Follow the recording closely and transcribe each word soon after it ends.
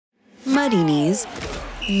Marini's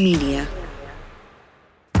Media.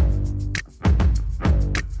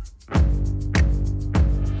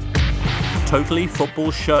 Totally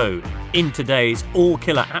Football Show. In today's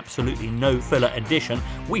all-killer, absolutely no-filler edition,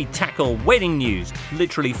 we tackle wedding news,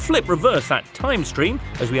 literally flip reverse that time stream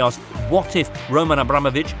as we ask what if Roman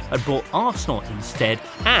Abramovich had bought Arsenal instead,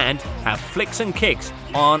 and have flicks and kicks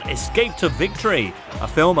on Escape to Victory, a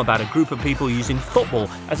film about a group of people using football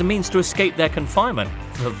as a means to escape their confinement.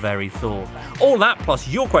 The very thought. All that plus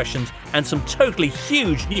your questions and some totally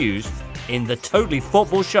huge news in the Totally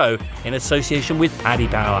Football Show in association with Paddy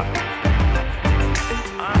Power.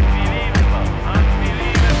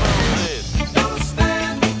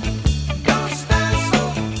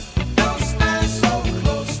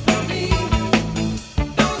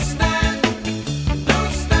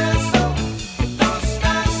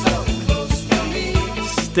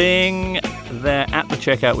 Sting there at the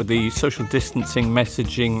checkout with the social distancing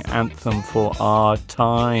messaging anthem for our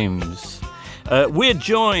times. We're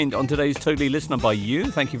joined on today's Totally Listener by you.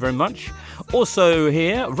 Thank you very much. Also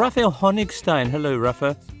here, Raphael Honigstein. Hello,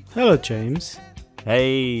 Rafa. Hello, James.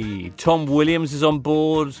 Hey, Tom Williams is on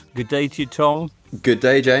board. Good day to you, Tom. Good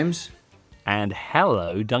day, James. And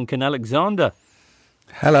hello, Duncan Alexander.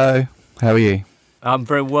 Hello. How are you? I'm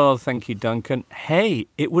very well, thank you, Duncan. Hey,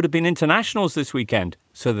 it would have been internationals this weekend,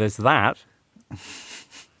 so there's that.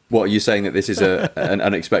 What, are you saying that this is an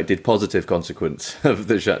unexpected positive consequence of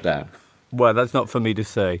the shutdown? Well, that's not for me to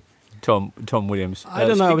say, Tom Williams. I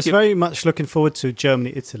don't know, I was very much looking forward to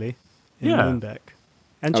Germany-Italy in Nuremberg.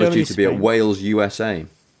 And I was due to be at Wales, USA.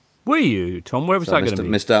 Were you, Tom? Where was that going to be?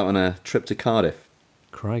 Missed out on a trip to Cardiff.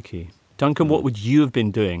 Crikey. Duncan, what would you have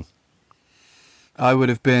been doing? I would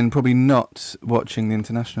have been probably not watching the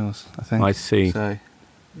internationals, I think. I see. So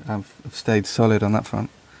I've stayed solid on that front.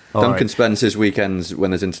 Duncan spends his weekends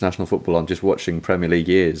when there's international football on just watching Premier League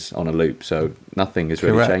years on a loop, so nothing has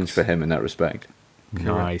really changed for him in that respect.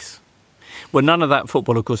 Nice. Well, none of that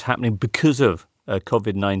football, of course, happening because of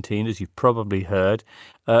COVID-19, as you've probably heard.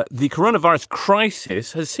 The coronavirus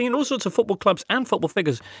crisis has seen all sorts of football clubs and football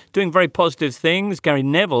figures doing very positive things. Gary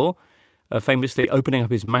Neville famously opening up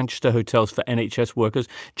his Manchester hotels for NHS workers.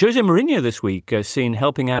 Jose Mourinho this week seen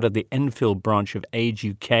helping out at the Enfield branch of Age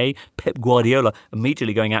UK. Pep Guardiola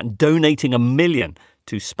immediately going out and donating $1 million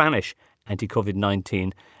to Spanish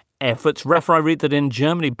anti-COVID-19 efforts. Rafa, I read that in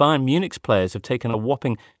Germany, Bayern Munich's players have taken a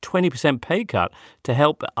whopping 20% pay cut to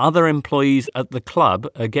help other employees at the club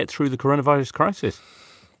get through the coronavirus crisis.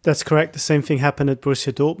 That's correct. The same thing happened at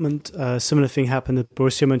Borussia Dortmund. Similar thing happened at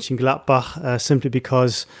Borussia Mönchengladbach, simply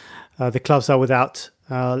because the clubs are without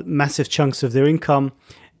massive chunks of their income,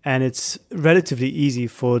 and it's relatively easy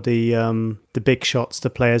for the big shots, the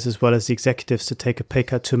players as well as the executives, to take a pay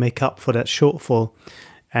cut to make up for that shortfall,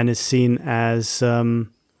 and is seen as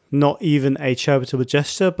not even a charitable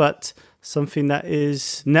gesture, but something that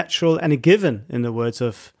is natural and a given, in the words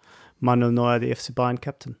of Manuel Neuer, the FC Bayern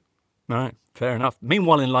captain. All right, fair enough.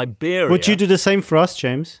 Meanwhile, in Liberia... Would you do the same for us,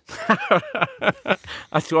 James?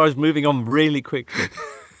 I thought I was moving on really quickly.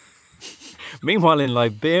 Meanwhile, in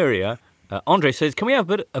Liberia, Andre says, can we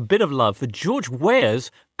have a bit of love for George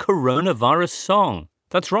Weah's coronavirus song?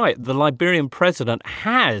 That's right. The Liberian president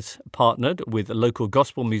has partnered with local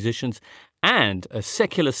gospel musicians and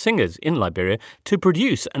secular singers in Liberia to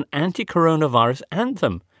produce an anti-coronavirus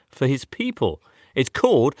anthem for his people. It's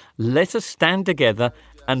called Let Us Stand Together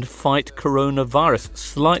and Fight Coronavirus.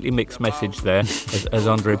 Slightly mixed message there, as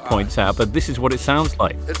Andre points out, but this is what it sounds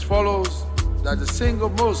like. It follows that the single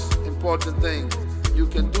most important thing you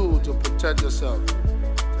can do to protect yourself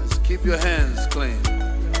is keep your hands clean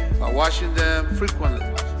by washing them frequently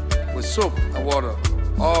with soap and water,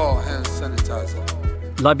 all hand sanitizer.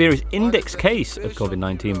 Liberia's index case of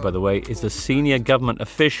COVID-19, by the way, is a senior government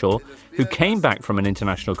official who came back from an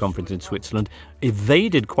international conference in Switzerland,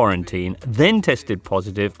 evaded quarantine, then tested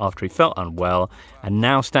positive after he felt unwell, and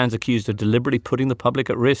now stands accused of deliberately putting the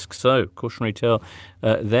public at risk. So, cautionary tale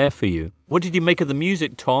there for you. What did you make of the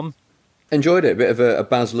music, Tom? Enjoyed it. A bit of a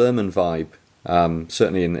Baz Luhrmann vibe,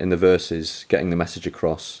 certainly in the verses, getting the message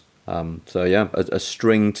across. A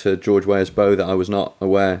string to George Weah's bow that I was not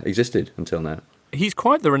aware existed until now. He's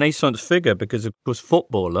quite the Renaissance figure because, of course,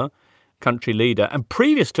 footballer, country leader, and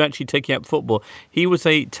previous to actually taking up football, he was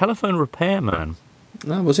a telephone repairman.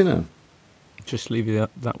 Oh, was he now? Just leave you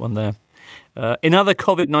that one there. In other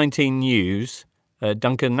COVID-19 news,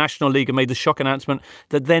 Duncan, National League have made the shock announcement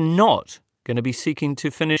that they're not going to be seeking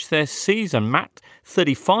to finish their season. Matt,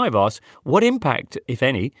 35, asks, what impact, if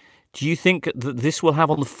any, do you think that this will have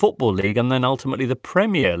on the Football League and then ultimately the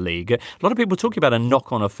Premier League? A lot of people talking about a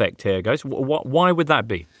knock-on effect here, guys. Why would that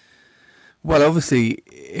be? Well, obviously,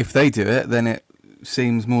 if they do it, then it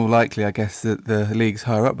seems more likely, I guess, that the leagues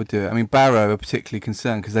higher up would do it. I mean, Barrow are particularly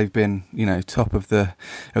concerned because they've been, top of the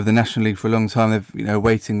National League for a long time. They've,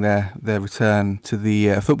 awaiting their return to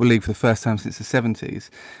the Football League for the first time since the 70s.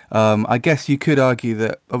 I guess you could argue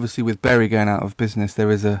that, obviously, with Bury going out of business,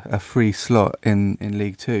 there is a free slot in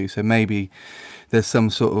League Two. So maybe there's some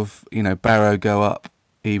sort of, Barrow go up,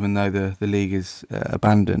 even though the league is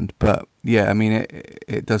abandoned. But yeah, I mean,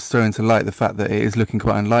 it does throw into light the fact that it is looking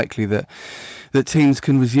quite unlikely that teams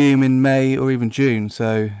can resume in May or even June.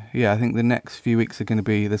 So yeah, I think the next few weeks there's going to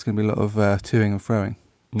be a lot of toing and froing.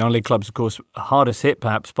 Non-league clubs, of course, hardest hit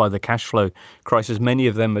perhaps by the cash flow crisis. Many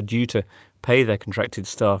of them are due to pay their contracted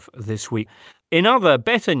staff this week. In other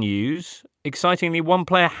better news, excitingly, one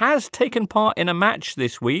player has taken part in a match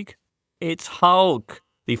this week. It's Hulk.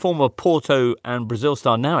 The former Porto and Brazil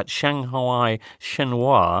star, now at Shanghai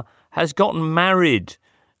Shenhua, has gotten married.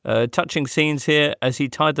 Touching scenes here as he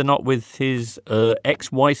tied the knot with his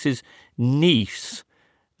ex-wife's niece.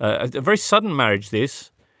 A very sudden marriage,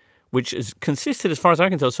 this, which has consisted, as far as I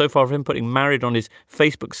can tell, so far of him putting married on his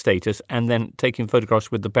Facebook status and then taking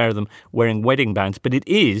photographs with the pair of them wearing wedding bands. But it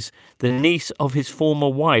is the niece of his former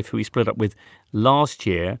wife, who he split up with last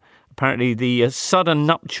year. Apparently, the sudden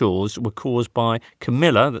nuptials were caused by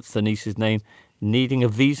Camilla, that's the niece's name, needing a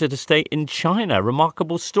visa to stay in China.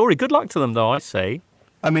 Remarkable story. Good luck to them, though, I say.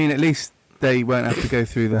 I mean, at least they won't have to go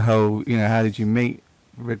through the whole, how did you meet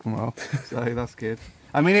rigmarole. So that's good.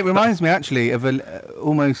 I mean, it reminds me actually of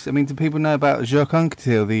do people know about Jacques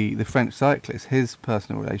Anquetil, the French cyclist, his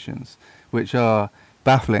personal relations, which are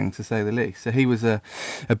baffling to say the least. So he was a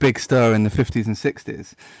big star in the 50s and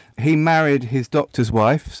 60s. He married his doctor's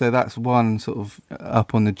wife, so that's one sort of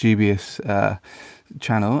up on the dubious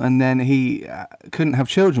channel, and then he couldn't have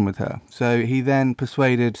children with her. So he then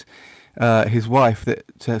persuaded his wife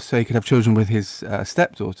so he could have children with his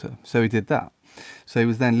stepdaughter. So he did that. So he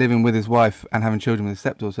was then living with his wife and having children with his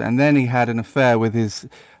stepdaughter, and then he had an affair with his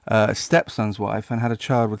stepson's wife and had a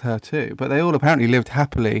child with her too. But they all apparently lived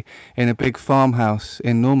happily in a big farmhouse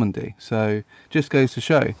in Normandy. So just goes to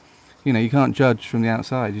show, you can't judge from the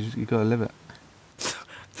outside. You've got to live it.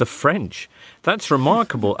 The French. That's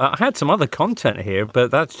remarkable. I had some other content here,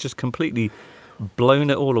 but that's just completely blown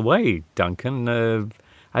it all away, Duncan.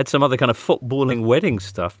 I had some other kind of footballing wedding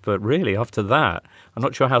stuff, but really, after that, I'm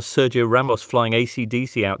not sure how Sergio Ramos flying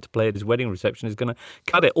AC/DC out to play at his wedding reception is going to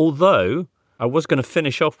cut it. Although, I was going to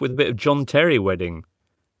finish off with a bit of John Terry wedding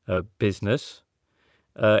business.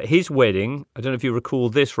 His wedding, I don't know if you recall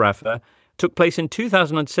this, Rafa, took place in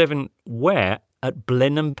 2007, where? At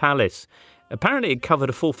Blenheim Palace. Apparently, it covered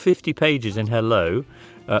a full 50 pages in Hello.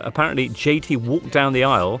 Apparently, JT walked down the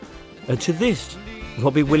aisle to this.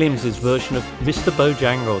 Robbie Williams' version of Mr.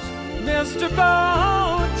 Bojangles. Mr.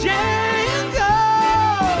 Bojangles,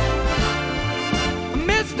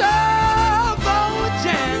 Mr.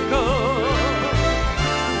 Bojangles,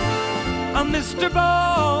 Mr.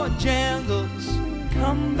 Bojangles,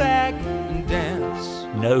 come back and dance.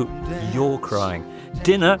 No, you're crying.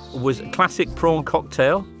 Dinner was a classic prawn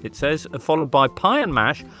cocktail, it says, followed by pie and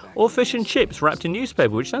mash or fish and chips wrapped in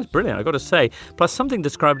newspaper, which sounds brilliant, I've got to say, plus something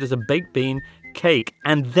described as a baked bean cake.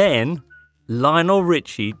 And then Lionel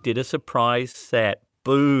Richie did a surprise set.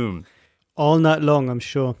 Boom. All night long, I'm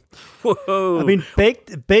sure. Whoa. I mean,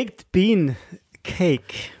 baked bean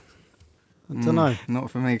cake. I don't know. Not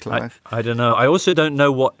for me, Clive. I don't know. I also don't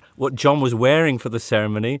know what John was wearing for the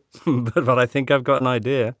ceremony, but I think I've got an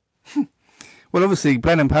idea. Well, obviously,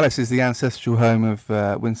 Blenheim Palace is the ancestral home of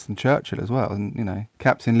Winston Churchill as well, and,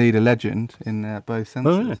 captain, leader, legend in both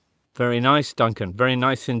senses. Oh, yeah. Very nice, Duncan. Very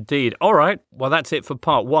nice indeed. All right. Well, that's it for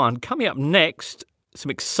part one. Coming up next, some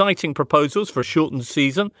exciting proposals for a shortened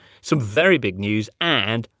season, some very big news,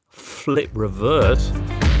 and flip reverse.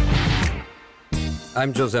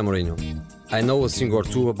 I'm Jose Mourinho. I know a thing or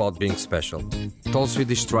two about being special. Tall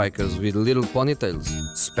Swedish strikers with little ponytails,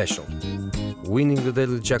 special. Winning the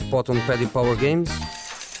daily jackpot on Paddy Power games,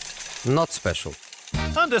 not special.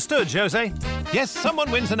 Understood, Jose. Yes, someone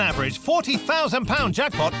wins an average £40,000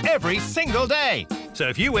 jackpot every single day. So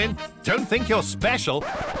if you win, don't think you're special.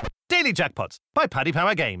 Daily Jackpots by Paddy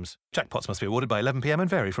Power Games. Jackpots must be awarded by 11 p.m. and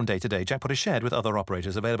vary from day to day. Jackpot is shared with other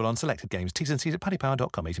operators. Available on selected games. T's and C's at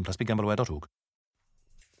paddypower.com. 18 plus BeGambleAware.org.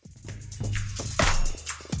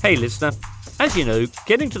 Hey, listener. As you know,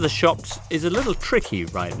 getting to the shops is a little tricky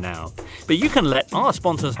right now. But you can let our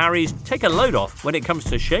sponsors, Harry's, take a load off when it comes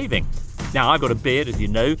to shaving. Now, I've got a beard, as you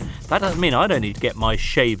know. That doesn't mean I don't need to get my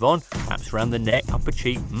shave on, perhaps around the neck, upper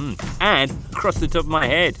cheek, and across the top of my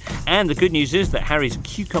head. And the good news is that Harry's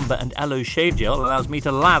cucumber and aloe shave gel allows me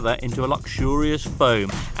to lather into a luxurious foam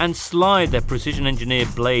and slide their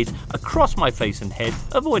precision-engineered blades across my face and head,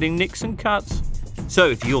 avoiding nicks and cuts. So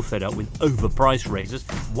if you're fed up with overpriced razors,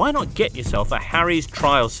 why not get yourself a Harry's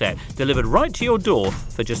trial set delivered right to your door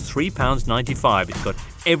for just £3.95. It's got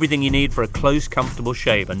everything you need for a close, comfortable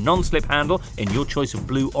shave: a non-slip handle in your choice of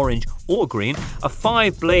blue, orange or green, a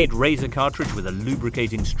 5-blade razor cartridge with a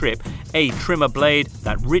lubricating strip, a trimmer blade,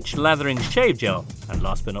 that rich lathering shave gel, and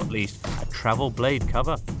last but not least, a travel blade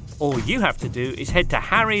cover. All you have to do is head to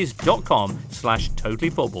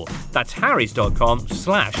harrys.com/totallyfootball. That's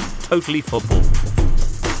harrys.com/totallyfootball.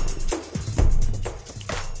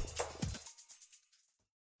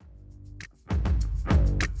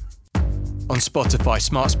 On Spotify,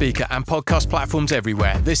 smart speaker and podcast platforms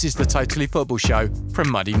everywhere, this is the Totally Football Show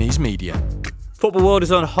from Muddy Knees Media. Football World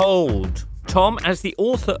is on hold. Tom, as the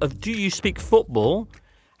author of Do You Speak Football,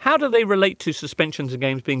 how do they relate to suspensions and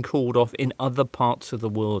games being called off in other parts of the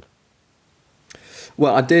world?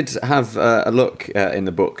 Well, I did have a look in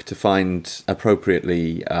the book to find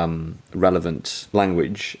appropriately relevant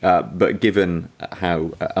language, but given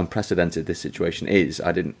how unprecedented this situation is,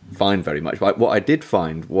 I didn't find very much. What I did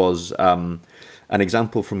find was an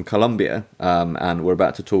example from Colombia, and we're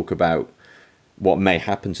about to talk about what may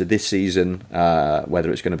happen to this season, whether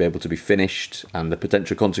it's going to be able to be finished, and the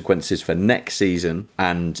potential consequences for next season.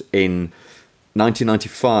 And in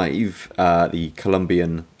 1995, the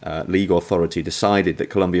Colombian league authority decided that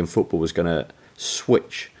Colombian football was going to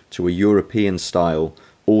switch to a European-style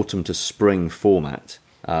autumn to spring format,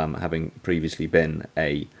 having previously been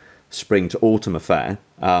a spring to autumn affair.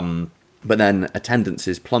 But then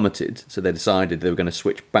attendances plummeted, so they decided they were going to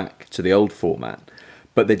switch back to the old format.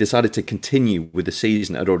 But they decided to continue with the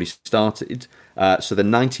season that had already started. So the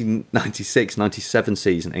 1996-97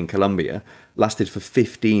 season in Colombia lasted for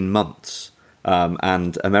 15 months.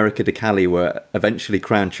 And America de Cali were eventually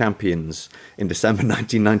crowned champions in December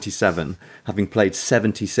 1997, having played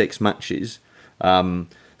 76 matches.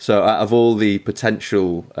 So out of all the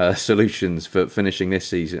potential solutions for finishing this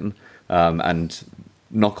season and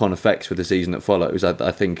knock-on effects for the season that follows,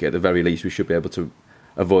 I think at the very least we should be able to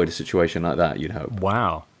avoid a situation like that, you'd hope.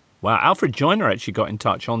 Wow. Alfred Joyner actually got in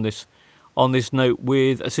touch on this note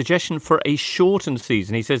with a suggestion for a shortened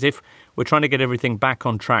season. He says if we're trying to get everything back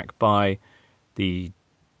on track by the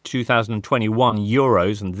 2021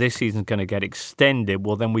 Euros, and this season's going to get extended,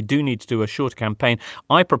 well, then we do need to do a shorter campaign.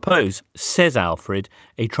 I propose, says Alfred,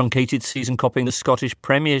 a truncated season copying the Scottish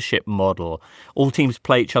Premiership model. All teams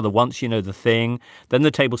play each other once, you know the thing. Then the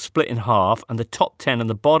table's split in half, and the top 10 and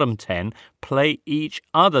the bottom 10 play each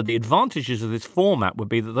other. The advantages of this format would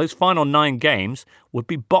be that those final 9 games would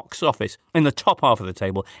be box office. In the top half of the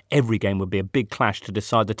table, every game would be a big clash to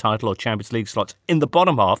decide the title or Champions League slots. In the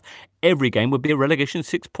bottom half, every game would be a relegation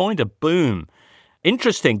 6-pointer. Boom.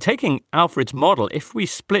 Interesting. Taking Alfred's model, if we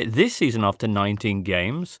split this season after 19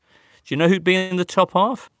 games, do you know who'd be in the top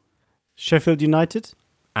half? Sheffield United?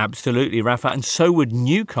 Absolutely, Rafa. And so would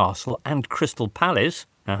Newcastle and Crystal Palace.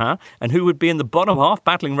 And who would be in the bottom half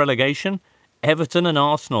battling relegation? Everton and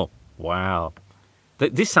Arsenal. Wow.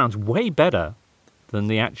 This sounds way better than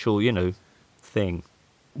the actual, thing.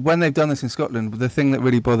 When they've done this in Scotland, the thing that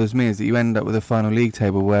really bothers me is that you end up with a final league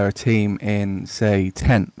table where a team in, say,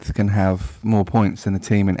 10th can have more points than a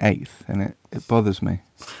team in 8th, and it bothers me.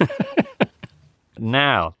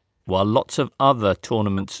 Now, while lots of other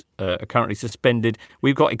tournaments are currently suspended,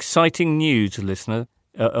 we've got exciting news, listener,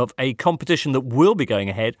 of a competition that will be going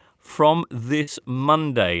ahead from this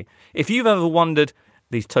Monday. If you've ever wondered,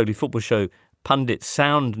 these Totally Football Show pundits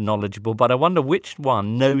sound knowledgeable, but I wonder which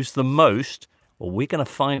one knows the most. Well, we're going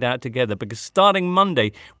to find out together, because starting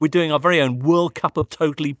Monday, we're doing our very own World Cup of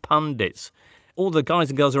Totally Pundits. All the guys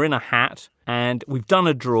and girls are in a hat, and we've done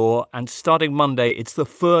a draw, and starting Monday, it's the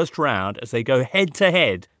first round as they go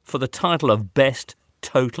head-to-head for the title of Best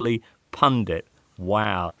Totally Pundit.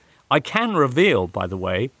 Wow. I can reveal, by the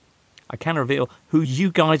way, who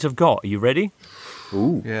you guys have got. Are you ready?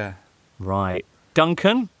 Ooh. Yeah. Right.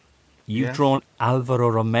 Duncan, you've drawn Alvaro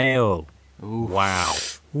Romeo. Ooh. Wow.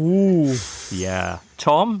 Ooh. Yeah.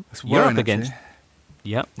 Tom, you're up against...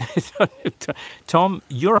 Yep. Tom,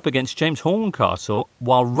 you're up against James Horncastle,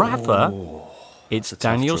 while Rafa, it's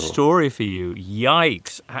Daniel's story for you.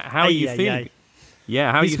 Yikes. How are you feeling?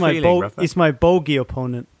 Yeah, how are you feeling, Rafa? He's my bogey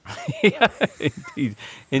opponent. Yeah, indeed.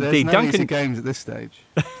 There's no Duncan, easy games at this stage.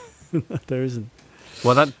 There isn't.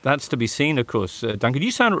 Well, that's to be seen, of course. Duncan,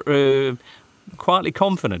 you sound quietly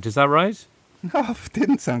confident. Is that right? No, I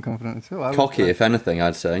didn't sound confident at all. Cocky, if anything,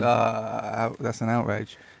 I'd say. That's an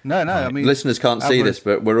outrage. No, I mean, listeners can't see this,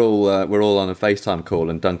 but we're all on a FaceTime call,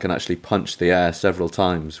 and Duncan actually punched the air several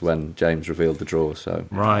times when James revealed the draw. So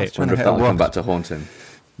right, I wonder if that'll come back to haunt him.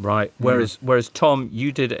 Right. Whereas Tom,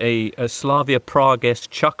 you did a Slavia Prague-esque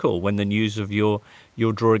chuckle when the news of your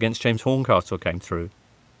draw against James Horncastle came through.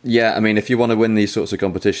 Yeah, I mean, if you want to win these sorts of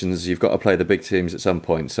competitions, you've got to play the big teams at some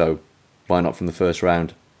point. So why not from the first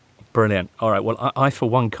round? Brilliant. All right. Well, I for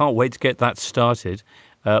one can't wait to get that started.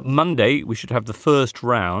 Monday, we should have the first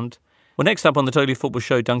round. Well, next up on the Totally Football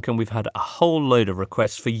Show, Duncan, we've had a whole load of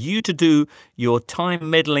requests for you to do your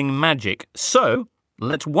time-meddling magic. So,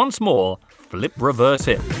 let's once more flip reverse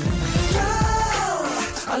it.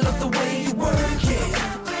 I love the way you work it.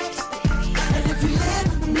 And if you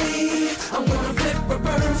let me, I'm gonna flip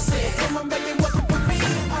reverse it. Come on, baby, work it for me.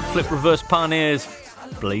 Flip reverse pioneers,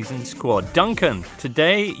 blazing squad. Duncan,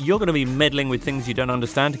 today you're going to be meddling with things you don't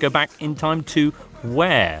understand to go back in time to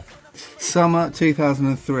where? Summer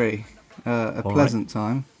 2003. A pleasant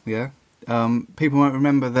time, yeah. People might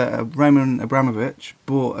remember that Roman Abramovich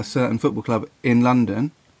bought a certain football club in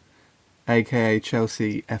London, aka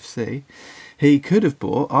Chelsea FC. He could have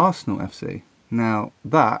bought Arsenal FC. Now,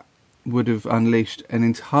 that would have unleashed an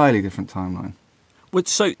entirely different timeline.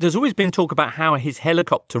 So there's always been talk about how his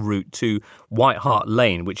helicopter route to White Hart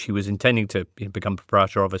Lane, which he was intending to become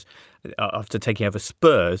proprietor of after taking over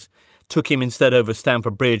Spurs, took him instead over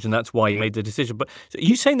Stamford Bridge, and that's why he made the decision. But so are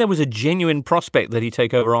you saying there was a genuine prospect that he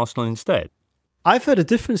take over Arsenal instead? I've heard a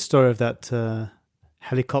different story of that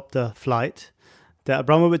helicopter flight, that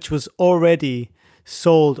Abramovich was already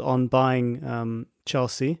sold on buying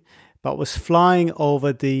Chelsea, but was flying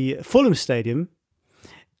over the Fulham Stadium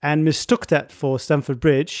and mistook that for Stamford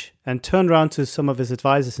Bridge and turned around to some of his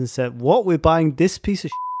advisors and said, "What, we're buying this piece of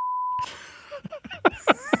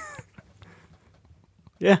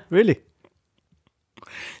Yeah, really.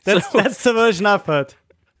 That's the version I've heard.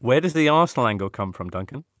 Where does the Arsenal angle come from,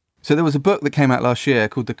 Duncan? So there was a book that came out last year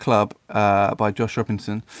called The Club by Josh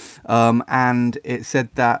Robinson, and it said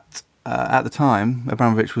that at the time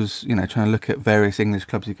Abramovich was, trying to look at various English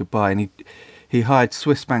clubs he could buy, and he hired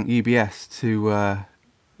Swiss bank UBS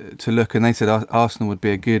to look, and they said Arsenal would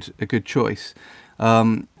be a good choice.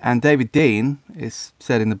 And David Dean, is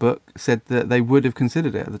said in the book, said that they would have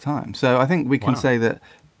considered it at the time. So I think we can say that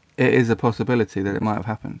it is a possibility that it might have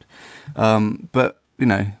happened. But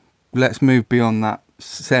let's move beyond that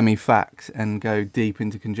semi-fact and go deep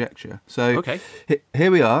into conjecture. So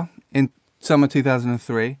here we are in summer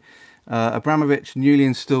 2003. Abramovich, newly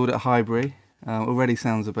installed at Highbury. Already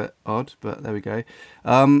sounds a bit odd, but there we go.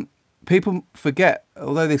 People forget,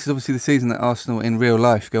 although this is obviously the season that Arsenal in real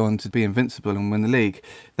life go on to be invincible and win the league,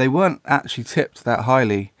 they weren't actually tipped that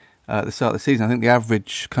highly at the start of the season. I think the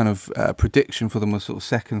average kind of prediction for them was sort of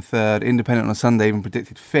second, third. Independent on Sunday even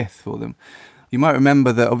predicted fifth for them. You might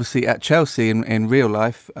remember that obviously at Chelsea in real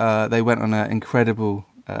life, they went on an incredible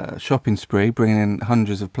shopping spree, bringing in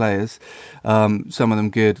hundreds of players, some of them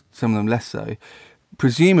good, some of them less so.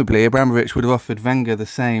 Presumably, Abramovich would have offered Wenger the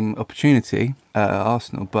same opportunity at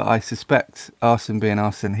Arsenal, but I suspect, Arsene being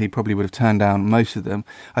Arsene, he probably would have turned down most of them.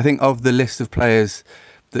 I think of the list of players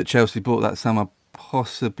that Chelsea bought that summer,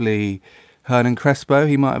 possibly Hernan Crespo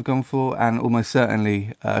he might have gone for, and almost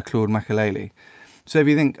certainly Claude Makelele. So if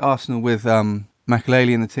you think Arsenal with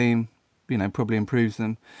Makelele in the team, probably improves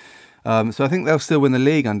them. So I think they'll still win the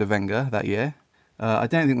league under Wenger that year. I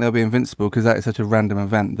don't think they'll be invincible because that is such a random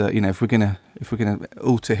event that if we're gonna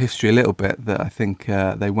alter history a little bit, that I think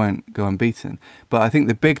they won't go unbeaten. But I think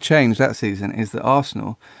the big change that season is that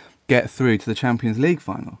Arsenal get through to the Champions League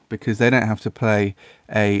final because they don't have to play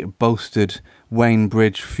a bolstered Wayne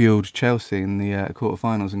Bridge fueled Chelsea in the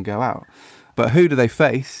quarterfinals and go out. But who do they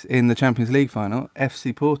face in the Champions League final?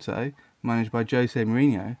 FC Porto, managed by Jose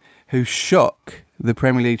Mourinho, who shock the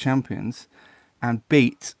Premier League champions and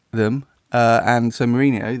beat them. And so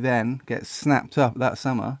Mourinho then gets snapped up that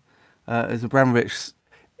summer as Abramovich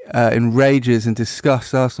enrages and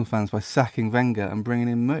disgusts Arsenal fans by sacking Wenger and bringing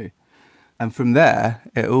in Mou. And from there,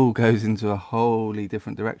 it all goes into a wholly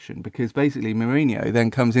different direction because basically Mourinho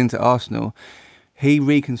then comes into Arsenal. He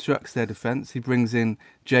reconstructs their defence. He brings in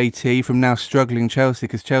JT from now struggling Chelsea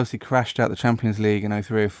because Chelsea crashed out the Champions League in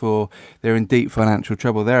 03-04. They're in deep financial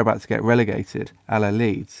trouble. They're about to get relegated, a la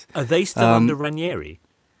Leeds. Are they still under Ranieri?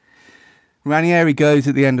 Ranieri goes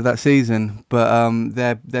at the end of that season, but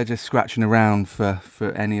they're just scratching around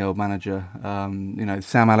for any old manager.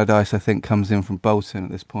 Sam Allardyce, I think, comes in from Bolton at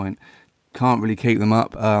this point. Can't really keep them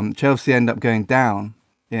up. Chelsea end up going down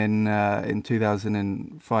in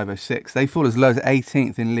 2005-06. They fall as low as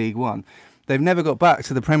 18th in League One. they've never got back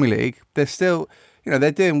to the Premier League. They're still,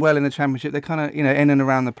 they're doing well in the Championship. They're kind of, in and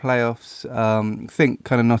around the playoffs. Think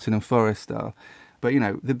kind of Nottingham Forest style. But,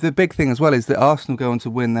 the big thing as well is that Arsenal go on to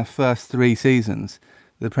win their first 3 seasons,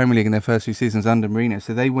 the Premier League in their first 3 seasons under Mourinho.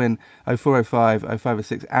 So they win 04-05,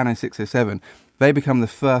 05-06 and 06-07. They become the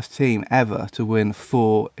first team ever to win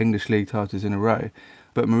 4 English League titles in a row.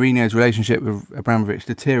 But Mourinho's relationship with Abramovich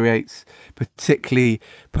deteriorates, particularly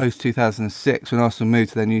post-2006 when Arsenal moved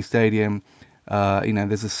to their new stadium.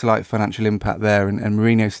 There's a slight financial impact there, and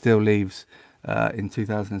Mourinho still leaves in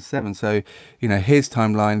 2007. So, his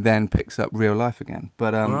timeline then picks up real life again.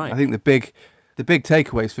 But Right. I think the big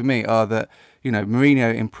takeaways for me are that,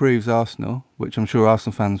 Mourinho improves Arsenal, which I'm sure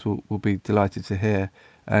Arsenal fans will be delighted to hear,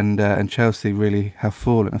 and Chelsea really have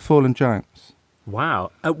fallen giants.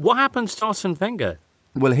 Wow. What happens to Arsene Wenger?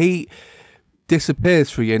 Well, he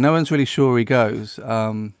disappears for a year. No one's really sure where he goes.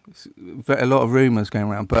 A lot of rumours going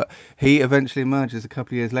around, but he eventually emerges a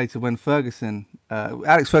couple of years later when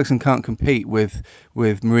Alex Ferguson can't compete with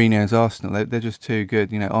Mourinho's Arsenal. They're just too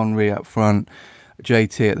good. Henry up front,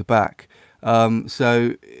 JT at the back.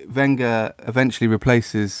 So Wenger eventually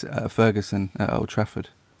replaces Ferguson at Old Trafford.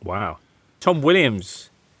 Wow. Tom Williams,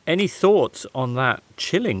 any thoughts on that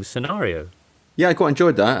chilling scenario? Yeah, I quite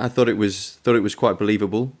enjoyed that. I thought it was quite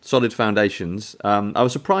believable. Solid foundations. I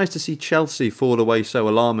was surprised to see Chelsea fall away so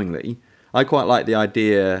alarmingly. I quite like the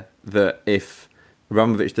idea that if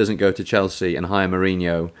Abramovich doesn't go to Chelsea and hire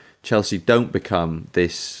Mourinho, Chelsea don't become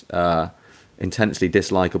this intensely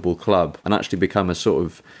dislikable club and actually become a sort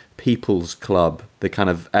of people's club, the kind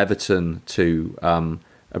of Everton to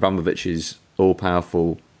Abramovich's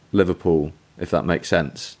all-powerful Liverpool, if that makes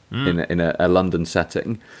sense, in a London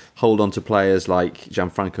setting. Hold on to players like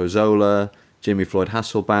Gianfranco Zola, Jimmy Floyd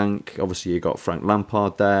Hasselbank. Obviously, you got Frank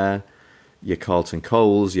Lampard there, your Carlton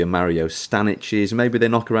Coles, your Mario Staniches. Maybe they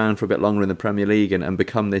knock around for a bit longer in the Premier League and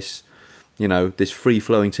become this, this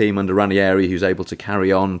free-flowing team under Ranieri who's able to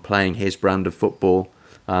carry on playing his brand of football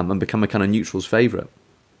and become a kind of neutral's favourite.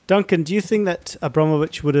 Duncan, do you think that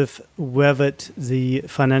Abramovich would have weathered the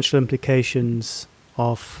financial implications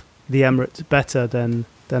of the Emirates better than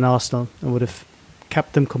Arsenal and would have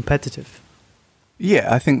kept them competitive? Yeah,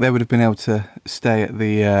 I think they would have been able to stay at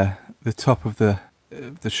the top of the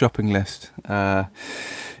shopping list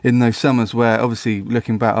in those summers where, obviously,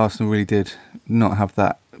 looking back, Arsenal really did not have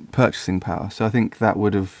that purchasing power. So I think that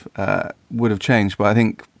would have changed. But I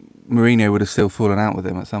think Mourinho would have still fallen out with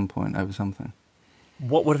him at some point over something.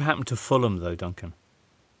 What would have happened to Fulham, though, Duncan?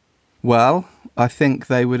 Well, I think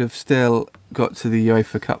they would have still got to the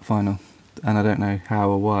UEFA Cup final, and I don't know how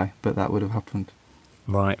or why, but that would have happened.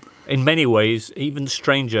 Right. In many ways, even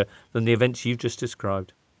stranger than the events you've just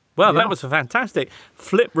described. Well, That was a fantastic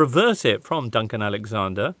reverse it from Duncan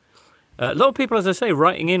Alexander. A lot of people, as I say,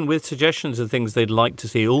 writing in with suggestions of things they'd like to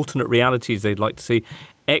see, alternate realities they'd like to see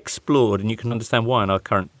explored, and you can understand why in our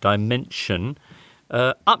current dimension.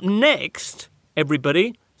 Up next,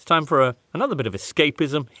 everybody, it's time for another bit of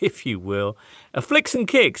escapism, if you will. Flicks and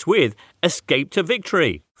Kicks with Escape to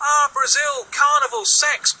Victory. Brazil, Carnival,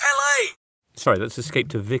 Sex, Pelé. Sorry, that's Escape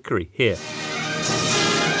to Victory here.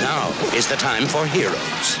 Now is the time for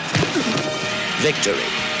heroes. Victory.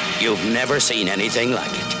 You've never seen anything like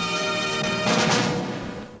it.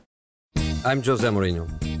 I'm Jose Mourinho.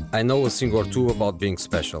 I know a thing or two about being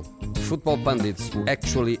special. Football pundits who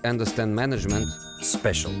actually understand management,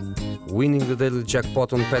 special. Winning the daily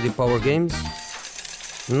jackpot on Paddy Power Games,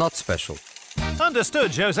 not special.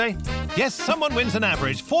 Understood, Jose. Yes, someone wins an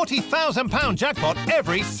average £40,000 jackpot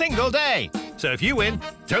every single day. So if you win,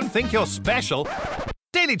 don't think you're special.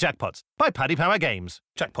 Daily Jackpots by Paddy Power Games.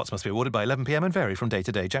 Jackpots must be awarded by 11 p.m. and vary from day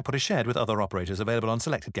to day. Jackpot is shared with other operators. Available on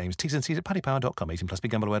selected games. T's and C's at paddypower.com. 18+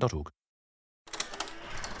 BeGambleAware.org.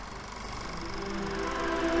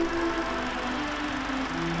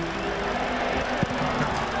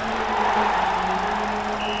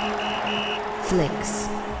 Flicks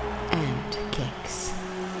and Kicks.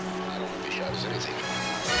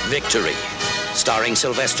 Victory. Starring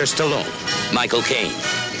Sylvester Stallone, Michael Caine,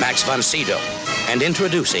 Max von Sydow, and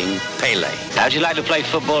introducing Pele. How'd you like to play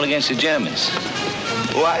football against the Germans?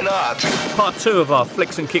 Why not? Part 2 of our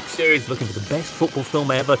Flicks and Kicks series, looking for the best football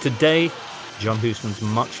film ever. Today, John Huston's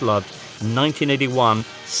much-loved 1981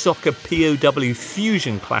 soccer POW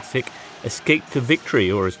fusion classic, Escape to Victory,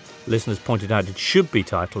 or as listeners pointed out, it should be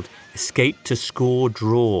titled Escape to Score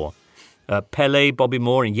Draw. Pele, Bobby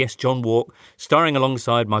Moore, and yes, John Walk, starring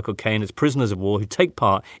alongside Michael Caine as prisoners of war who take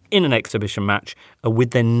part in an exhibition match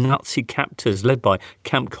with their Nazi captors, led by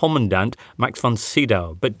Camp Commandant Max von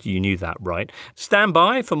Sydow. But you knew that, right? Stand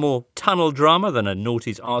by for more tunnel drama than a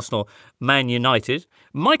noughties Arsenal Man United.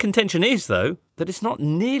 My contention is, though, that it's not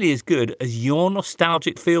nearly as good as your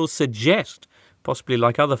nostalgic feels suggest. Possibly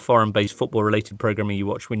like other foreign-based football-related programming you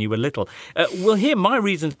watched when you were little. We'll hear my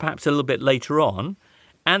reasons perhaps a little bit later on,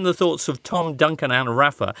 and the thoughts of Tom, Duncan and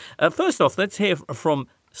Rafa. First off, let's hear from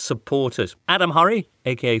supporters. Adam Hurry,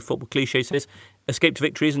 a.k.a. Football Cliché, says, Escape to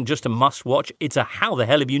Victory isn't just a must-watch, it's a how the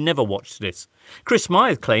hell have you never watched this? Chris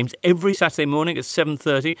Smythe claims every Saturday morning at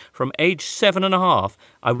 7:30, from age 7.5,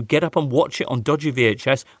 I would get up and watch it on dodgy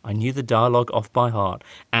VHS. I knew the dialogue off by heart.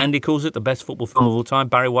 Andy calls it the best football film of all time.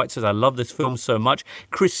 Barry White says, I love this film so much.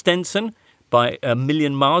 Chris Stenson, by a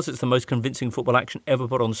million miles, it's the most convincing football action ever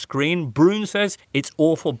put on screen. Brune says, it's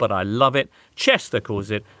awful, but I love it. Chester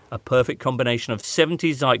calls it a perfect combination of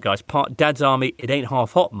 70s zeitgeist, part Dad's Army, It Ain't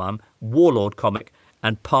Half Hot Mum, Warlord comic,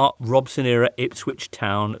 and part Robson-era Ipswich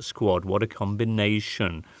Town squad. What a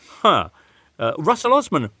combination. Russell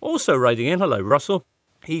Osman also writing in. Hello, Russell.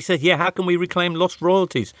 He said, yeah, how can we reclaim lost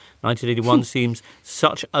royalties? 1981 seems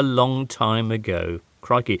such a long time ago.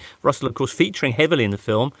 Crikey. Russell, of course, featuring heavily in the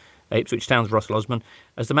film, Ipswich Town's Russell Osman,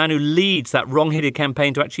 as the man who leads that wrong-headed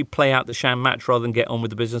campaign to actually play out the sham match rather than get on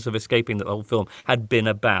with the business of escaping that the whole film had been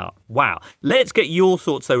about. Wow. Let's get your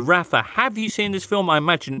thoughts, though. Rafa, have you seen this film? I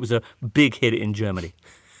imagine it was a big hit in Germany.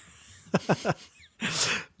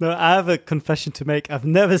 No, I have a confession to make. I've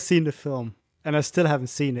never seen the film, and I still haven't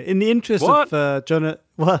seen it. In the interest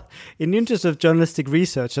of journalistic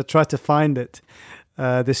research, I tried to find it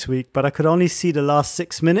this week, but I could only see the last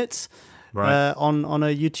 6 minutes. Right. On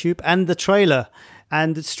a YouTube and the trailer,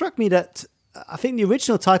 and it struck me that I think the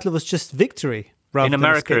original title was just Victory. In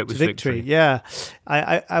America, it was Victory. Yeah,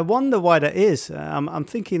 I wonder why that is. I'm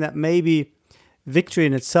thinking that maybe Victory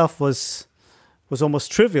in itself was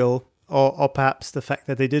almost trivial, or perhaps the fact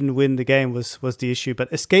that they didn't win the game was the issue.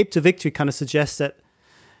 But Escape to Victory kind of suggests that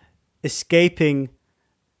escaping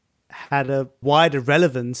had a wider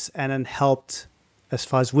relevance and then helped. As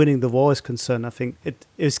far as winning the war is concerned, I think it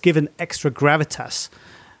was given extra gravitas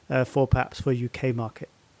for UK market.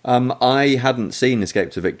 I hadn't seen Escape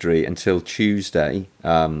to Victory until Tuesday,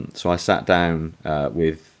 so I sat down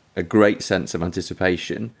with a great sense of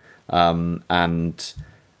anticipation, I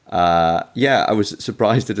was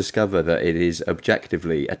surprised to discover that it is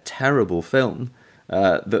objectively a terrible film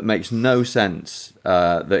that makes no sense,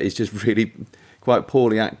 that is just really quite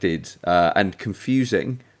poorly acted and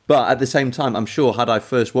confusing. But at the same time, I'm sure had I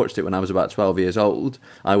first watched it when I was about 12 years old,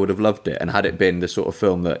 I would have loved it. And had it been the sort of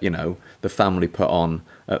film that, the family put on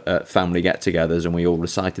at family get-togethers and we all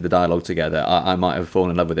recited the dialogue together, I might have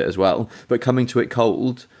fallen in love with it as well. But coming to it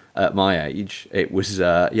cold at my age, it was,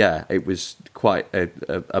 it was quite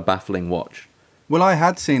a baffling watch. Well, I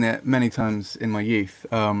had seen it many times in my youth,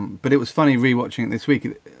 but it was funny rewatching it this week.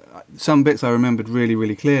 Some bits I remembered really,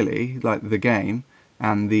 really clearly, like the game.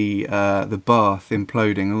 And the bath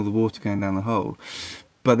imploding, all the water going down the hole.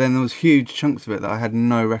 But then there was huge chunks of it that I had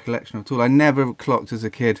no recollection of at all. I never clocked as a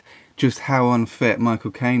kid just how unfit Michael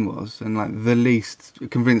Caine was, and like the least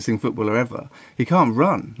convincing footballer ever. He can't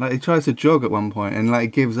run. Like he tries to jog at one point and like he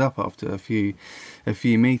gives up after a few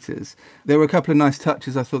meters. There were a couple of nice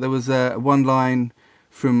touches. I thought there was one line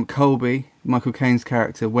from Colby, Michael Caine's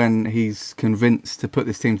character, when he's convinced to put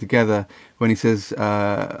this team together, when he says,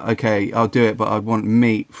 okay, I'll do it, but I want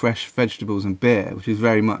meat, fresh vegetables and beer, which is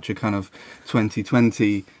very much a kind of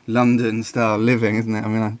 2020 London-style living, isn't it? I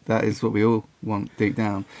mean, that is what we all want deep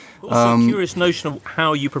down. Also a curious notion of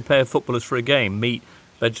how you prepare footballers for a game, meat,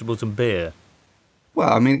 vegetables and beer.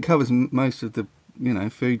 Well, I mean, it covers most of the,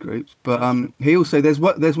 food groups, but he also,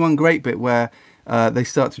 there's one great bit where they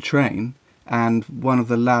start to train, and one of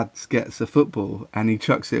the lads gets a football and he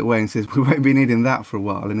chucks it away and says, we won't be needing that for a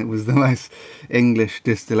while. And it was the most English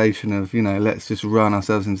distillation of, let's just run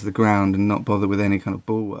ourselves into the ground and not bother with any kind of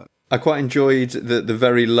ball work. I quite enjoyed the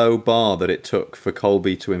very low bar that it took for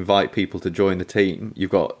Colby to invite people to join the team.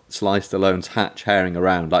 You've got Sly Stallone's Hatch herring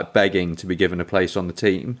around, like begging to be given a place on the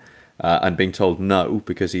team and being told no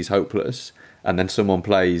because he's hopeless. And then someone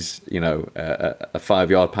plays, a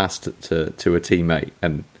 5-yard pass to a teammate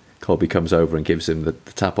and Colby comes over and gives him the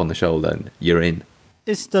tap on the shoulder and you're in.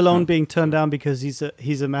 Is Stallone being turned down because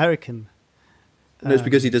he's American? No, it's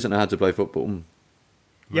because he doesn't know how to play football.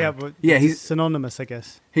 Yeah, but Yeah, it's he's- synonymous, I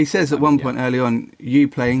guess. He says at one point early on, you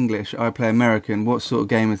play English, I play American. What sort of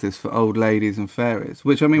game is this for old ladies and fairies?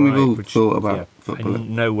 Which, I mean, we've all thought about football.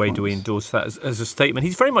 In no way do we endorse that as a statement.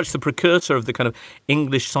 He's very much the precursor of the kind of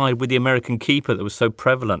English side with the American keeper that was so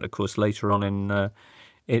prevalent, of course, later on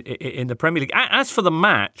in the Premier League. As for the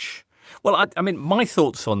match, well, I mean, my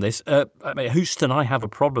thoughts on this, Houston, I have a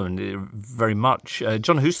problem very much.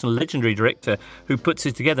 John Huston, legendary director, who puts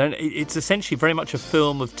it together, and it's essentially very much a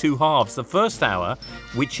film of two halves. The first hour,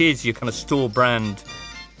 which is your kind of store brand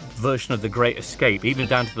version of The Great Escape, even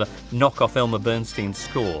down to the knockoff Elmer Bernstein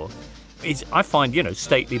score, is, I find,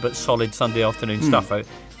 stately but solid Sunday afternoon stuff.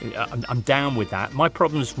 I'm down with that. My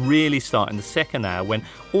problems really start in the second hour when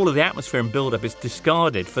all of the atmosphere and build-up is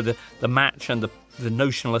discarded for the match and the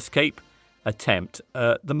notional escape attempt.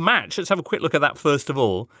 The match, let's have a quick look at that first of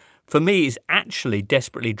all, for me is actually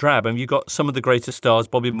desperately drab. I mean, you've got some of the greatest stars,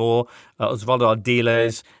 Bobby Moore, Osvaldo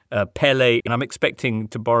Ardiles, Pele, and I'm expecting,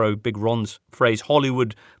 to borrow Big Ron's phrase,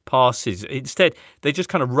 Hollywood passes. Instead, they just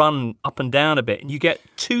kind of run up and down a bit, and you get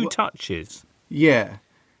two touches. Yeah.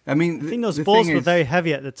 I mean, I think those the balls thing were is, very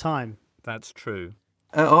heavy at the time. That's true.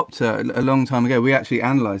 At Opta, a long time ago, we actually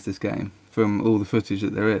analysed this game from all the footage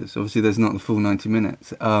that there is. Obviously, there's not the full 90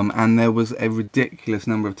 minutes. And there was a ridiculous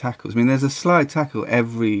number of tackles. I mean, there's a slide tackle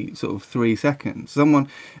every sort of 3 seconds.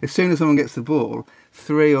 As soon as someone gets the ball,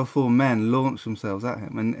 3 or 4 men launch themselves at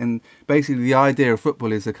him. And basically, the idea of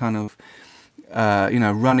football is a kind of,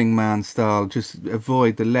 running man style, just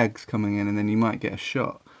avoid the legs coming in and then you might get a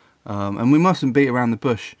shot. And we mustn't beat around the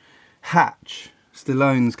bush. Hatch,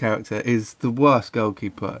 Stallone's character, is the worst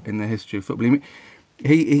goalkeeper in the history of football.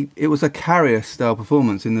 It was a carrier-style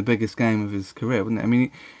performance in the biggest game of his career, wasn't it? I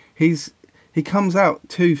mean, he comes out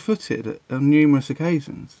two-footed on numerous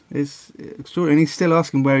occasions. It's extraordinary. And he's still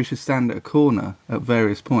asking where he should stand at a corner at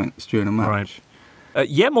various points during a match. Right.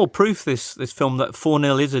 Yet more proof this film that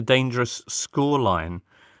 4-0 is a dangerous scoreline.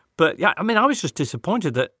 But, yeah, I mean, I was just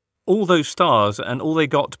disappointed that all those stars and all they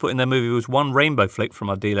got to put in their movie was one rainbow flick from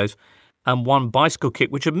Ardiles and one bicycle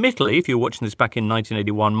kick, which admittedly, if you were watching this back in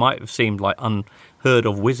 1981, might have seemed like unheard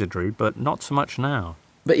of wizardry, but not so much now.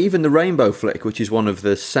 But even the rainbow flick, which is one of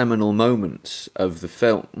the seminal moments of the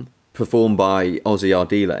film, performed by Ozzy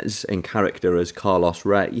Ardiles in character as Carlos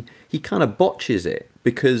Rey, he kind of botches it,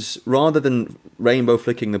 because rather than rainbow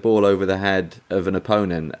flicking the ball over the head of an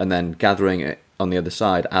opponent and then gathering it on the other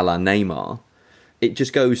side, a la Neymar, it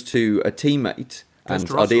just goes to a teammate, and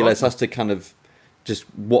Ardiles has to kind of just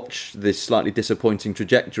watch this slightly disappointing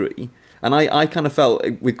trajectory. And I kind of felt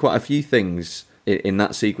with quite a few things in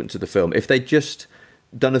that sequence of the film, if they'd just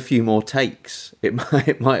done a few more takes, it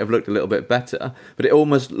might have looked a little bit better. But it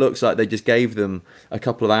almost looks like they just gave them a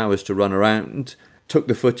couple of hours to run around, took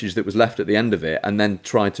the footage that was left at the end of it, and then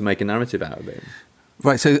tried to make a narrative out of it.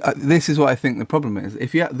 Right, so this is what I think the problem is.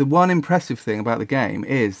 The one impressive thing about the game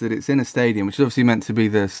is that it's in a stadium, which is obviously meant to be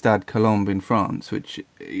the Stade Colombe in France, which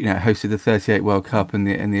hosted the '38 World Cup and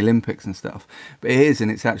the Olympics and stuff. But it is, and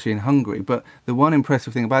it's actually in Hungary. But the one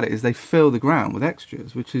impressive thing about it is they fill the ground with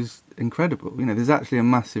extras, which is incredible. There's actually a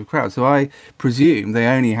massive crowd. So I presume they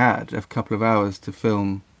only had a couple of hours to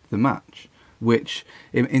film the match, which,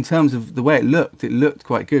 in terms of the way it looked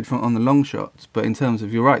quite good on the long shots. But in terms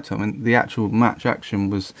of, you're right, Tom, and the actual match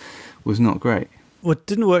action was not great. What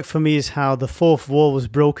didn't work for me is how the fourth wall was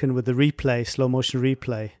broken with the replay, slow motion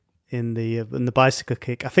replay in the bicycle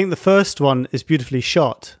kick. I think the first one is beautifully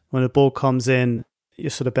shot. When the ball comes in,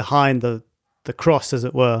 you're sort of behind the cross, as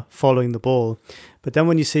it were, following the ball. But then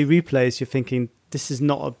when you see replays, you're thinking, this is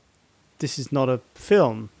not a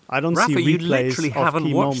film. I don't Rafa, see replays you literally of haven't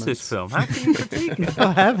key watched moments. this film. How can you critique it? No,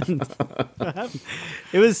 I haven't.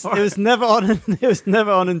 It was never on. It was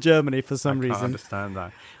never on in Germany for some reason. I understand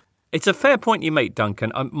that. It's a fair point you make,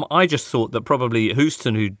 Duncan. I just thought that probably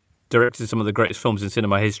Huston, who directed some of the greatest films in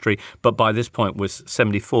cinema history, but by this point was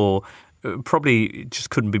 74, probably just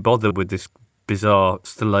couldn't be bothered with this bizarre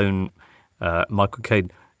Stallone, Michael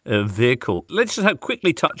Caine vehicle. Let's just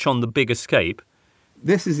quickly touch on The Big Escape.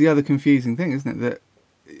 This is the other confusing thing, isn't it? That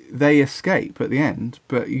they escape at the end,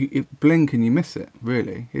 but you blink and you miss it,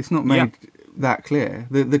 really. It's not made that clear.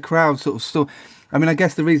 The crowd sort of still... I mean, I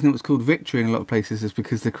guess the reason it was called Victory in a lot of places is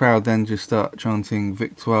because the crowd then just start chanting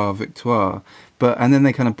Victoire, Victoire. And then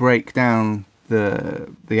they kind of break down the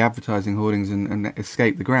advertising hoardings and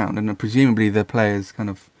escape the ground. And presumably the players kind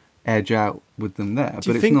of edge out with them there.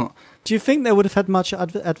 But it's not... Do you think they would have had much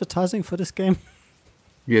advertising for this game?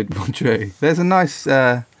 Yeah, well, true. There's a nice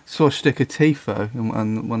swastika tifo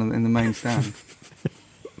in the main stand.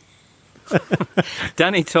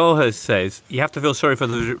 Danny Tolhurst says, you have to feel sorry for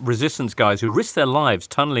the resistance guys who risked their lives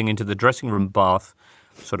tunnelling into the dressing room bath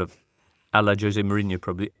sort of a la Jose Mourinho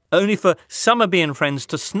probably, only for Summerby and friends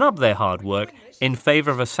to snub their hard work in favour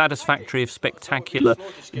of a satisfactory, spectacular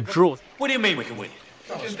draw. What do you mean we can win?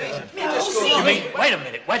 You mean, wait a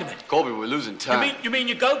minute. Colby, we're losing time. You mean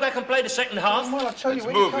you go back and play the second half? Well, I'll tell you.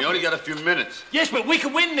 Let's move. We only got a few minutes. Yes, but we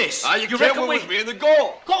can win this. You can't win with me in the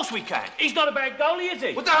goal. Of course we can. He's not a bad goalie, is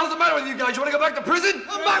he? What the hell's the matter with you guys? You want to go back to prison?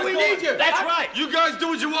 Come back, we need you. That's right. You guys do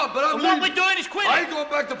what you want, but I'm What leaving. we're doing is quitting. I ain't going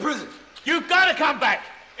back to prison. You've got to come back.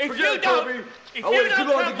 If Forget you it, don't, Colby. if I you waited don't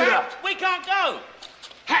too long come to get back, out. we can't go.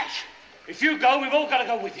 Hatch, if you go, we've all got to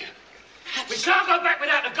go with you. We can't go back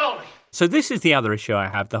without the goalie. So this is the other issue I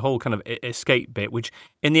have, the whole kind of escape bit, which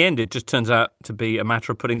in the end it just turns out to be a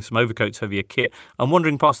matter of putting some overcoats over your kit and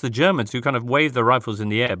wandering past the Germans who kind of wave their rifles in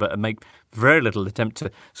the air but make very little attempt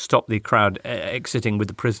to stop the crowd exiting with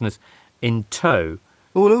the prisoners in tow.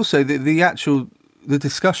 Well, also the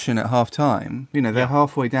discussion at half time, they're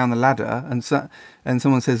halfway down the ladder and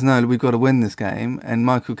someone says, no, we've got to win this game. And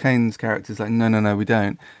Michael Caine's character's like, no, we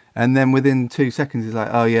don't. And then within 2 seconds, he's like,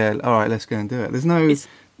 oh yeah, all right, let's go and do it. There's no...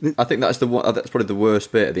 I think that's probably the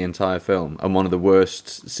worst bit of the entire film and one of the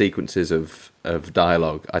worst sequences of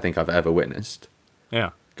dialogue I think I've ever witnessed. Yeah.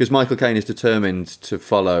 Because Michael Caine is determined to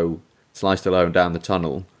follow Sly Stallone down the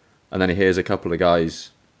tunnel, and then he hears a couple of guys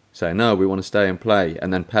say, no, we want to stay and play.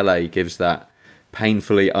 And then Pele gives that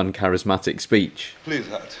painfully uncharismatic speech. Please,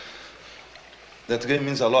 Hart. That game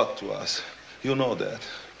means a lot to us. You know that.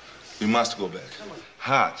 We must go back.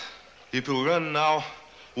 Hart, if we run now,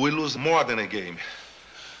 we lose more than a game.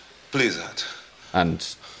 Please, Hart.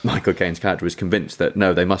 And Michael Caine's character is convinced that,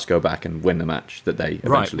 no, they must go back and win the match, that they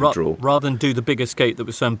eventually draw. Rather than do the big escape that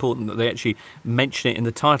was so important that they actually mention it in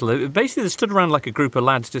the title. Basically, they stood around like a group of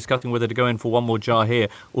lads discussing whether to go in for one more jar here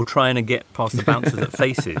or trying to get past the bouncers at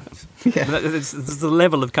Faces. Yeah. There's the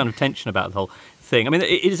level of kind of tension about the whole thing. I mean,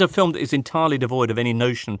 it is a film that is entirely devoid of any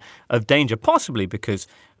notion of danger, possibly because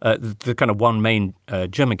the kind of one main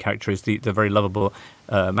German character is the very lovable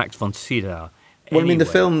Max von Sydow. Well, I mean, the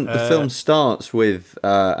film starts with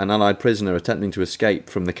an Allied prisoner attempting to escape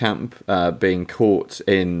from the camp, being caught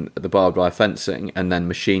in the barbed wire fencing and then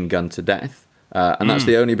machine gunned to death. And that's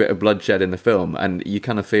the only bit of bloodshed in the film. And you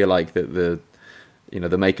kind of feel like that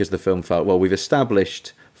the makers of the film felt, well, we've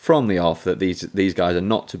established from the off that these guys are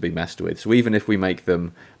not to be messed with. So even if we make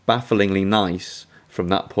them bafflingly nice from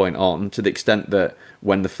that point on, to the extent that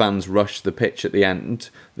when the fans rush the pitch at the end,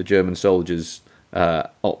 the German soldiers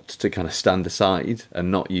opt to kind of stand aside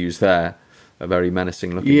and not use their very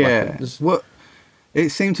menacing looking weapons. What it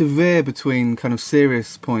seemed to veer between kind of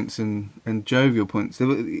serious points and jovial points.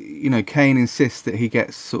 Caine insists that he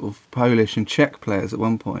gets sort of Polish and Czech players at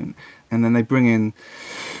one point, and then they bring in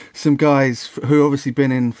some guys who obviously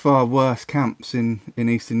been in far worse camps in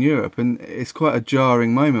Eastern Europe, and it's quite a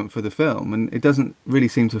jarring moment for the film, and it doesn't really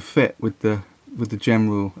seem to fit with the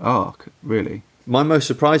general arc, really. My most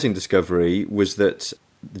surprising discovery was that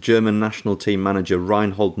the German national team manager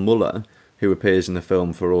Reinhold Müller, who appears in the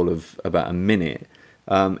film for all of about a minute,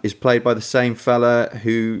 is played by the same fella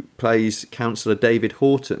who plays Councillor David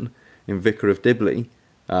Horton in Vicar of Dibley,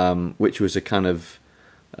 which was a kind of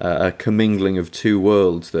a commingling of two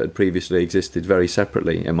worlds that had previously existed very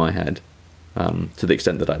separately in my head, to the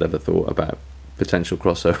extent that I'd ever thought about potential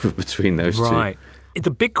crossover between those two. Right. The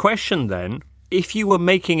big question then, if you were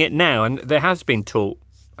making it now, and there has been talk,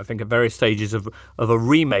 I think, at various stages of a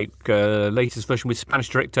remake, latest version with Spanish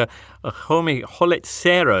director Jaime Jolet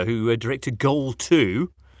Serra, who directed Goal 2.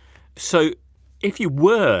 So if you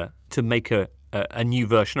were to make a new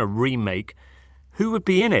version, a remake, who would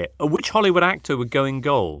be in it? Or which Hollywood actor would go in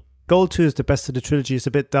Goal? Goal 2 is the best of the trilogy. It's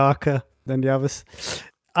a bit darker than the others.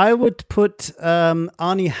 I would put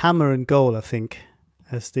Arnie Hammer in Goal, I think,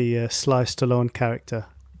 as the Sly Stallone character.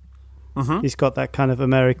 Mm-hmm. He's got that kind of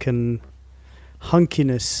American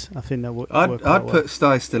hunkiness. I think that would work. I'd put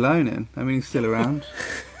Sly Stallone in. I mean, he's still around.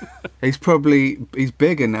 he's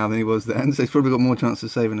bigger now than he was then, so he's probably got more chance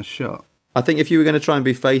of saving a shot. I think if you were going to try and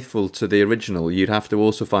be faithful to the original, you'd have to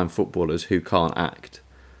also find footballers who can't act.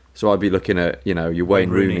 So I'd be looking at your Wayne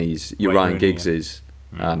Rooney's, your Ryan Giggs's,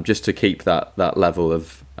 just to keep that level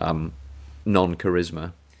of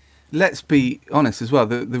non-charisma. Let's be honest as well.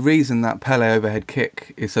 The reason that Pele overhead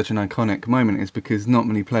kick is such an iconic moment is because not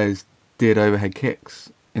many players did overhead kicks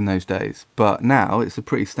in those days. But now it's a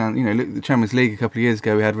pretty standard. Look at the Champions League a couple of years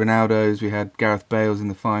ago. We had Ronaldo's, we had Gareth Bale's in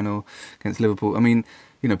the final against Liverpool. I mean,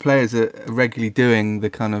 players are regularly doing the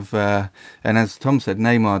kind of, and as Tom said,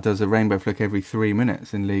 Neymar does a rainbow flick every 3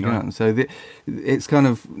 minutes in Ligue 1. So it's kind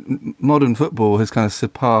of, modern football has kind of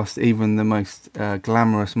surpassed even the most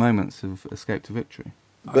glamorous moments of escape to victory.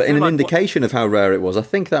 But in an indication of how rare it was, I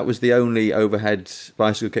think that was the only overhead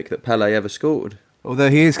bicycle kick that Pele ever scored.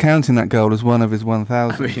 Although he is counting that goal as one of his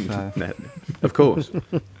 1,000. I mean, no, of course.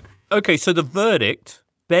 Okay, so the verdict,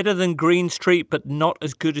 better than Green Street, but not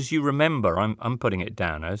as good as you remember. I'm putting it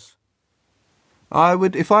down as. I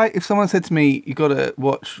would, if someone said to me, you got to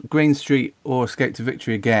watch Green Street or Escape to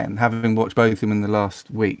Victory again, having watched both of them in the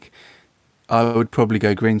last week, I would probably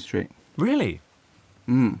go Green Street. Really?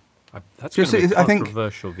 That's Just, going to be a I think-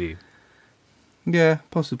 controversial view. Yeah,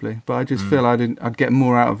 possibly. But I just feel I'd get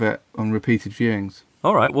more out of it on repeated viewings.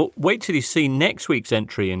 All right, well, wait till you see next week's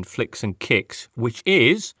entry in Flicks and Kicks, which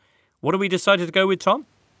is, what have we decided to go with, Tom?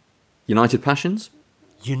 United Passions?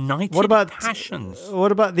 Passions.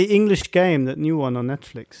 What about the English Game, that new one on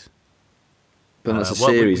Netflix? But that's a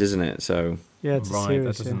series, isn't it? So yeah, it's a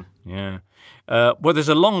series. That doesn't, yeah. Well, there's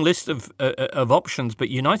a long list of options, but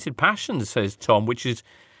United Passions, says Tom, which is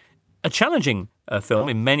a challenging film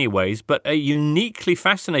in many ways, but a uniquely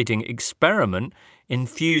fascinating experiment in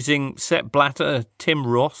fusing Sepp Blatter, Tim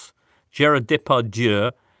Roth, Gerard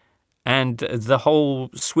Depardieu, and the whole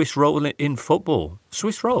Swiss roll in football.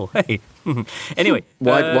 Swiss roll, hey. Anyway.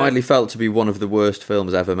 widely felt to be one of the worst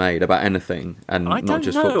films ever made about anything, and I not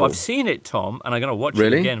just don't know. football. I've seen it, Tom, and I'm going to watch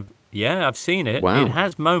Really? it again. Yeah, I've seen it. Wow. It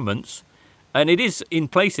has moments, and it is, in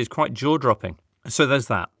places, quite jaw-dropping. So there's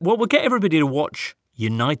that. Well, we'll get everybody to watch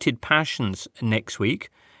United Passions next week,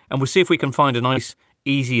 and we'll see if we can find a nice,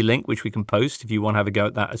 easy link which we can post if you want to have a go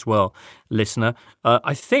at that as well, listener.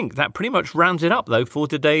 I think that pretty much rounds it up, though, for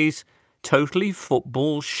today's Totally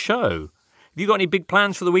Football show. Have you got any big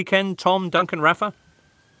plans for the weekend, Tom, Duncan, Rafa?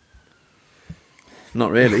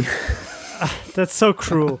 Not really. That's so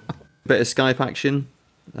cruel. Bit of Skype action.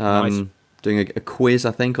 Nice. Doing a quiz,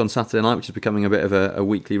 I think, on Saturday night, which is becoming a bit of a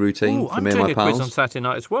weekly routine for I'm me and doing my a pals. quiz on Saturday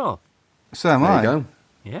night as well. So am There I. you go.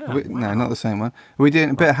 Yeah. No, not the same one. Are we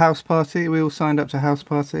doing a bit of house party? Are we all signed up to house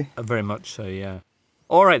party? Very much so, yeah.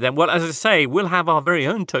 All right, then. Well, as I say, we'll have our very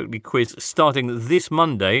own Totally quiz starting this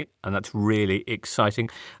Monday, and that's really exciting.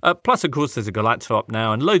 Plus, of course, there's a Galacto up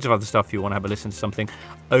now and loads of other stuff if you want to have a listen to something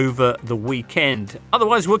over the weekend.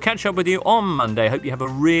 Otherwise, we'll catch up with you on Monday. Hope you have a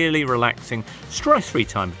really relaxing, stress-free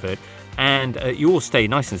time of it, and you all stay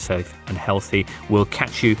nice and safe and healthy. We'll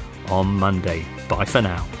catch you on Monday. Bye for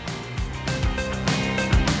now.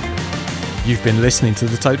 You've been listening to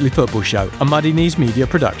The Totally Football Show, a Muddy Knees Media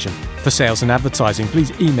production. For sales and advertising, please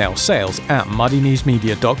email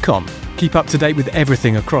sales@muddykneesmedia.com. Keep up to date with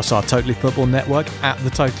everything across our Totally Football network at The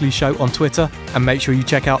Totally Show on Twitter, and make sure you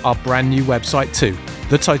check out our brand new website too,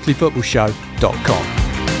 thetotallyfootballshow.com.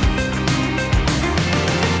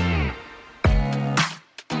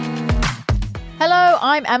 Hello,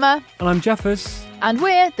 I'm Emma. And I'm Jeffers. And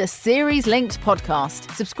we're the Series Linked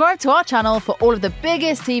podcast. Subscribe to our channel for all of the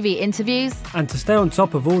biggest TV interviews. And to stay on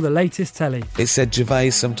top of all the latest telly. It said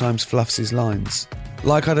Gervais sometimes fluffs his lines.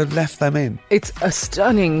 Like I'd have left them in. It's a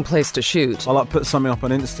stunning place to shoot. I put something up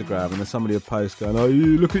on Instagram and then somebody would post going, oh,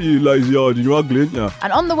 you look at you lazy-eyed and you're ugly, aren't you?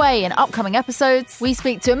 And on the way in upcoming episodes, we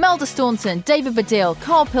speak to Imelda Staunton, David Baddiel,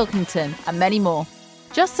 Carl Pilkington, and many more.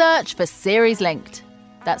 Just search for Series Linked.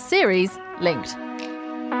 That's Series Linked.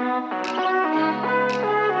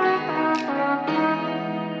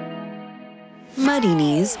 Muddy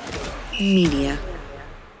Knees Media.